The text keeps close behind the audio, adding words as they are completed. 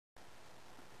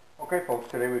Okay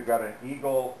folks, today we've got an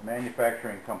Eagle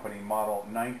Manufacturing Company model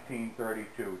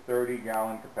 1932,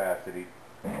 30-gallon capacity,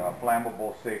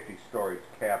 flammable safety storage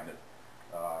cabinet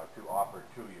to offer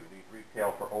to you. These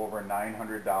retail for over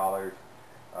 $900.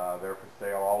 They're for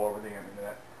sale all over the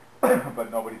internet,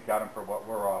 but nobody's got them for what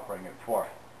we're offering it for.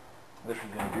 This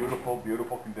is in beautiful,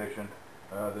 beautiful condition.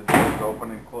 The doors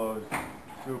open and close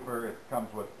super. It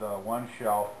comes with one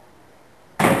shelf,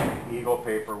 Eagle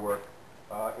paperwork.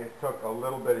 It took a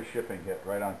little bit of shipping hit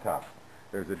right on top.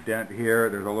 There's a dent here,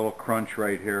 there's a little crunch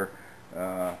right here.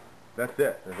 That's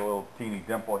it. There's a little teeny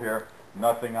dimple here.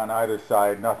 Nothing on either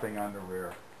side, nothing on the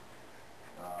rear.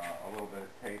 A little bit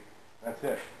of tape. That's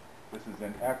it. This is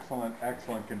in excellent,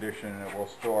 excellent condition, and it will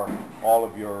store all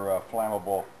of your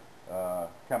flammable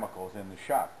chemicals in the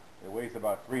shop. It weighs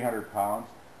about 300 pounds.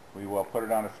 We will put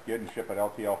it on a skid and ship it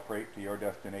LTL freight to your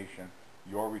destination.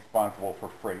 You're responsible for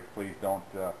freight. Please don't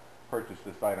purchase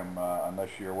this item unless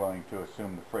you're willing to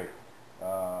assume the freight.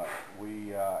 We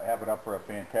have it up for a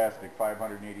fantastic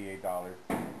 $588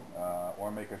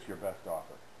 or make us your best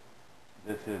offer.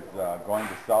 This is going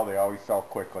to sell. They always sell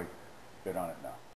quickly. Bid on it now.